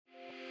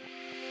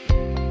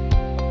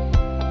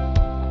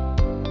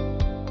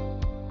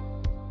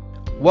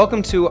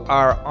Welcome to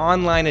our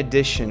online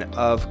edition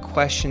of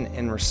Question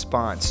and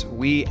Response.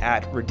 We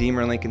at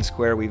Redeemer Lincoln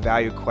Square, we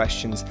value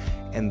questions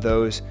and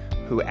those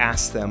who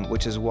ask them,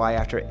 which is why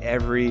after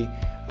every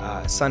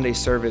Sunday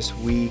service,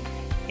 we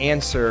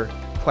answer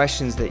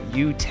questions that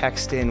you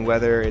text in,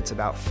 whether it's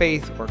about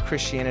faith or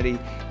Christianity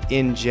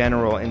in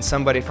general, and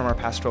somebody from our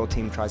pastoral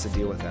team tries to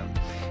deal with them.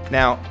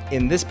 Now,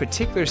 in this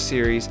particular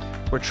series,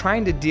 we're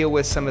trying to deal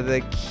with some of the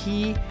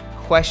key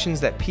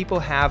questions that people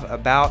have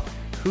about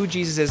who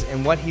Jesus is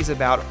and what he's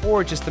about,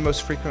 or just the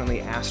most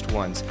frequently asked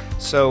ones.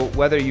 So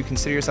whether you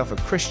consider yourself a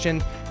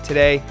Christian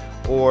today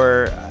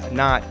or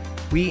not,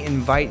 we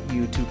invite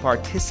you to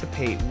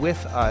participate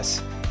with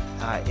us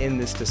in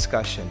this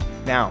discussion.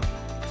 Now,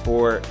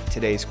 for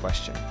today's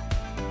question.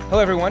 Hello,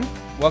 everyone.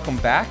 Welcome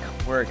back.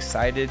 We're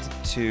excited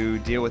to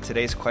deal with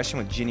today's question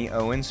with Ginny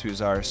Owens,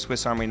 who's our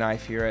Swiss Army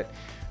knife here at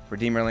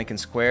Redeemer Lincoln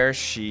Square.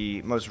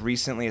 She most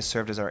recently has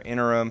served as our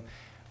interim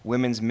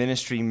women's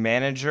ministry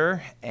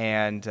manager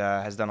and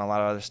has done a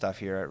lot of other stuff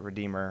here at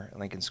Redeemer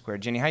Lincoln Square.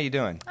 Ginny, how you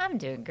doing? I'm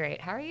doing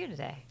great. How are you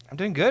today? I'm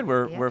doing good.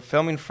 We're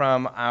filming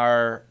from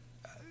our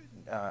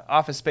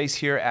office space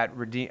here at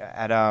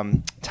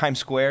Times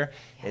Square.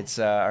 Yes. It's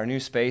our new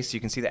space. You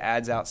can see the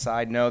ads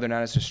outside. No, they're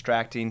not as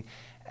distracting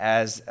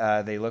as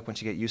they look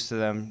once you get used to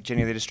them.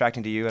 Ginny, are they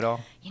distracting to you at all?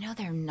 You know,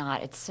 they're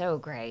not. It's so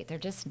great. They're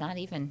just not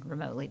even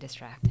remotely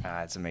distracting.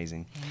 It's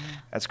amazing. Yeah.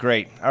 That's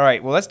great. All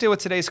right, well, let's deal with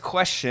today's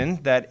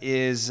question that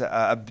is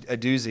a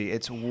doozy.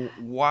 It's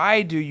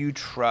why do you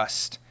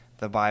trust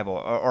the Bible?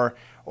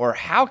 Or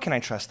how can I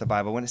trust the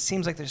Bible when it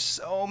seems like there's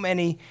so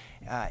many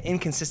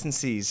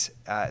inconsistencies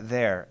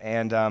there?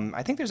 And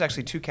I think there's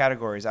actually two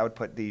categories I would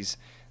put this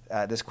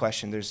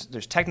question. There's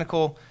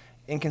technical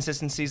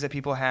inconsistencies that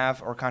people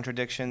have or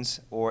contradictions,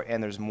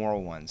 and there's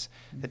moral ones.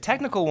 The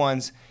technical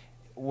ones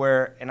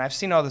and I've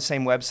seen all the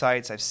same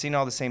websites, I've seen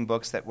all the same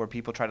books where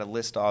people try to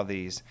list all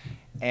these,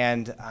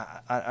 and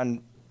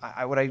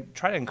what I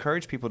try to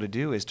encourage people to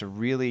do is to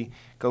really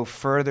go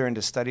further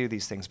into study of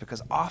these things,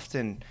 because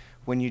often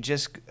when you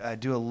just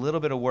do a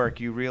little bit of work,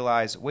 you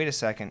realize, wait a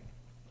second,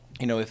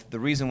 you know, if the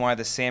reason why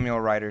the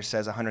Samuel writer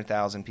says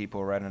 100,000 people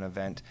were at an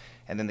event,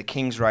 and then the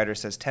King's writer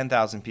says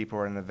 10,000 people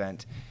were at an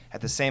event, at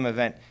the same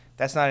event,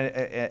 that's not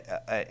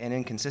an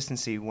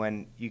inconsistency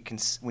when you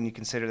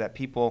consider that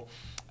people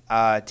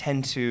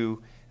tend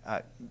to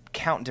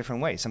count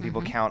different ways. Some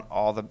people count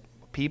all the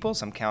people,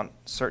 some count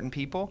certain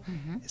people.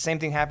 Same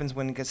thing happens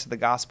when it gets to the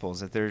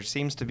Gospels, that there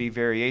seems to be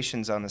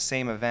variations on the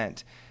same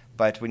event.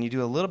 But when you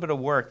do a little bit of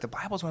work, the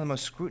Bible is one of the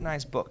most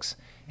scrutinized books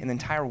in the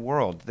entire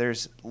world.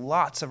 There's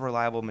lots of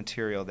reliable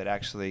material that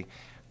actually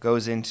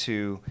goes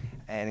into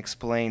and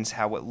explains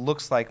how what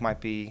looks like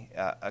might be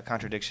a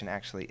contradiction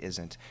actually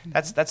isn't.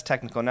 That's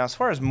technical. Now, as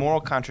far as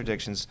moral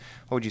contradictions,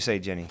 what would you say,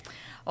 Jenny?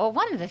 Well,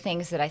 one of the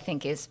things that I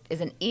think is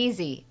an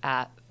easy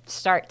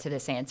start to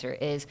this answer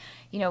is,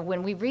 you know,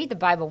 when we read the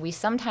Bible, we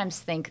sometimes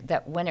think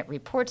that when it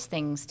reports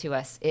things to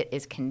us, it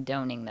is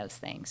condoning those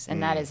things,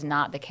 and that is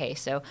not the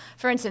case. So,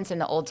 for instance, in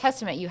the Old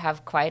Testament, you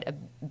have quite a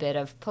bit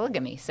of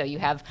polygamy. So you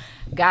have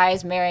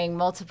guys marrying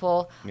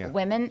multiple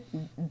women.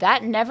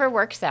 That never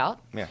works out.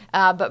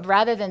 But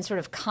rather than sort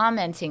of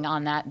commenting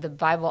on that, the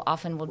Bible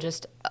often will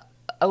just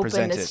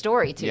open the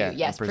story to you.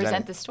 Yes,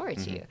 present the story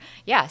to you.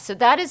 Yeah, so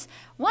that is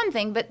one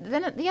thing. But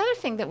then the other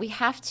thing that we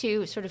have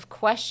to sort of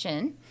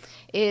question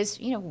is,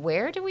 you know,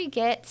 where do we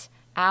get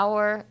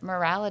our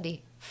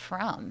morality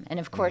from? And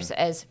of course,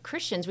 as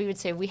Christians, we would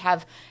say we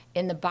have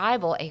in the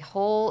Bible a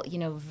whole, you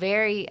know,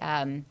 very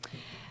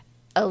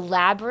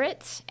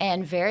elaborate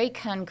and very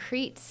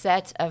concrete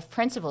set of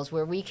principles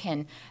where we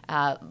can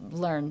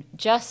learn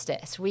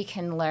justice. We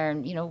can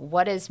learn, you know,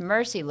 what does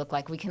mercy look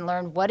like? We can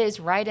learn what is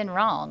right and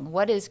wrong,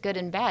 what is good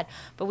and bad.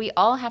 But we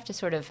all have to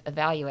sort of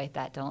evaluate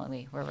that, don't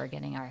we, where we're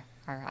getting our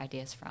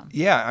ideas from.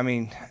 Yeah, I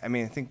mean, I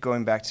think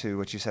going back to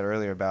what you said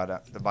earlier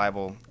about the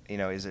Bible, you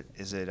know, is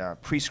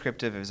it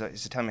prescriptive? Is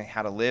it telling me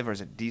how to live, or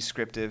is it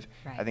descriptive?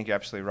 Right. I think you're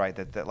absolutely right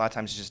that a lot of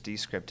times it's just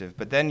descriptive.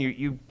 But then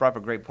you brought up a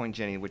great point,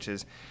 Jenny, which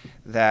is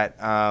that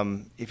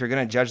if you're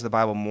going to judge the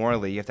Bible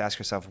morally, you have to ask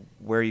yourself,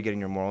 where are you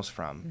getting your morals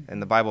from?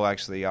 And the Bible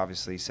actually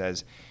obviously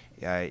says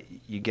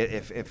you get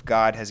if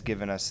God has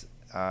given us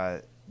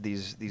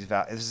these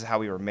values, this is how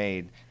we were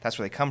made, that's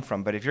where they come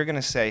from. But if you're going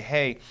to say,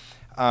 hey,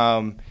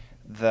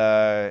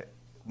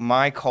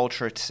 my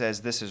culture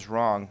says this is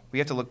wrong, we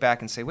have to look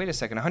back and say, wait a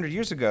second, 100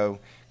 years ago,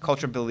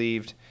 culture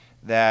believed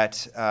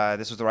that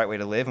this was the right way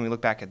to live, and we look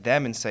back at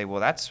them and say,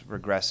 well, that's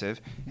regressive.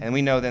 And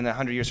we know then that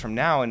 100 years from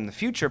now in the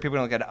future, people are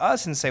going to look at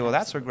us and say, well,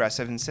 that's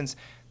regressive. And since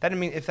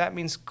if that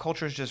means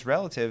culture is just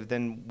relative,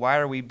 then why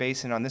are we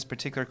basing on this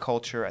particular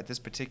culture at this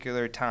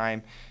particular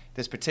time,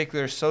 this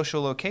particular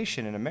social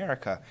location in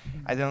America?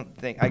 I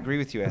agree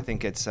with you. I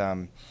think it's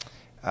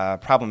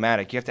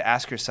problematic. You have to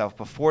ask yourself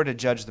before to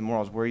judge the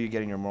morals, where are you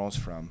getting your morals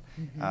from?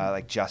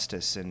 Like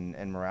justice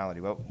and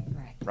morality. Well,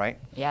 right?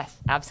 Yes,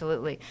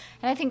 absolutely.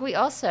 And I think we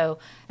also,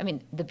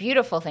 the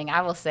beautiful thing,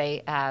 I will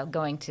say,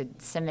 going to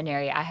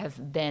seminary, I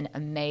have been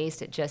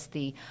amazed at just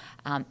the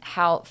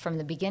how from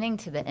the beginning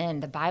to the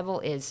end, the Bible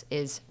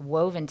is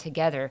woven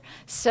together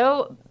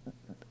so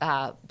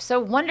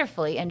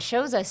wonderfully and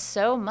shows us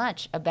so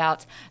much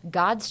about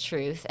God's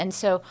truth. And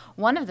so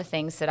one of the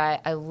things that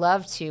I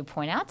love to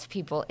point out to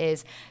people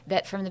is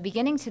that from the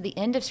beginning to the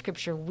end of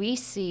Scripture, we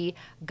see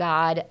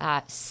God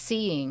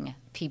seeing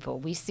people.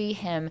 We see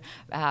him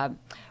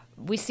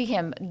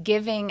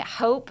giving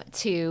hope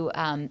to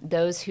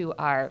those who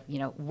are,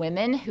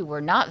 women who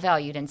were not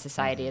valued in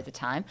society at the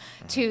time,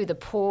 to the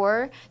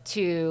poor,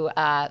 to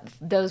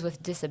those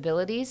with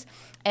disabilities.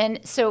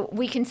 And so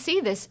we can see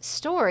this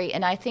story,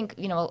 and I think,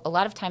 a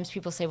lot of times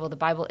people say, well, the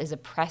Bible is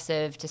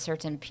oppressive to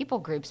certain people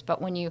groups,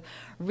 but when you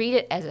read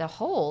it as a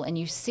whole and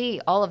you see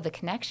all of the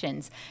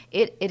connections,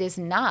 it is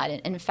not.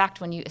 And in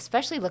fact, when you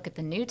especially look at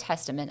the New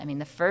Testament,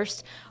 the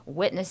first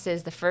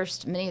witnesses,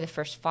 many of the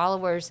first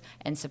followers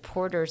and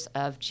supporters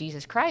of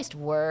Jesus Christ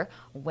were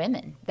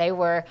women. They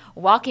were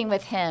walking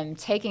with him,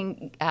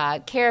 taking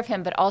care of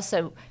him, but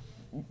also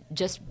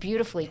just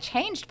beautifully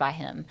changed by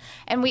him.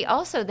 And we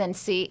also then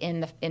see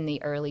in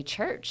the early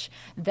church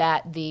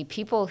that the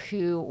people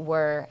who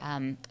were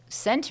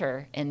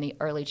center in the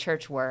early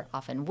church were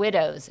often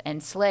widows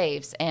and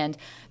slaves and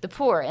the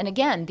poor. And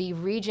again, the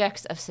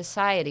rejects of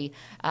society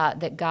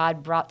that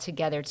God brought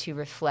together to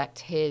reflect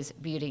his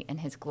beauty and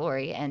his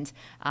glory. And,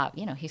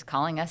 he's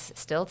calling us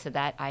still to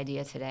that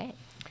idea today.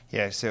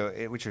 Yeah, so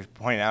what you're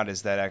pointing out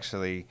is that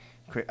actually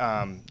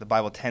the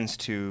Bible tends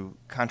to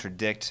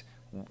contradict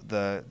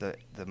the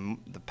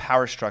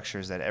power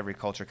structures that every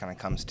culture kind of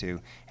comes to,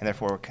 and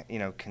therefore,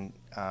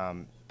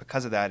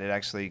 because of that, it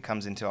actually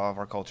comes into all of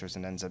our cultures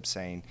and ends up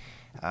saying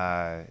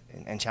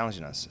and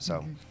challenging us.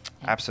 So,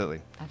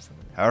 absolutely.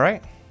 All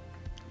right.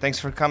 Thanks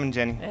for coming,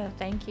 Jenny.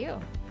 Thank you.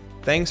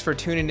 Thanks for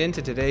tuning in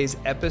to today's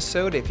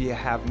episode. If you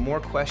have more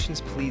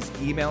questions, please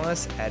email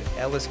us at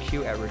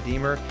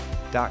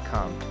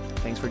lsq@redeemer.com.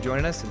 Thanks for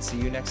joining us, and see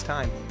you next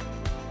time.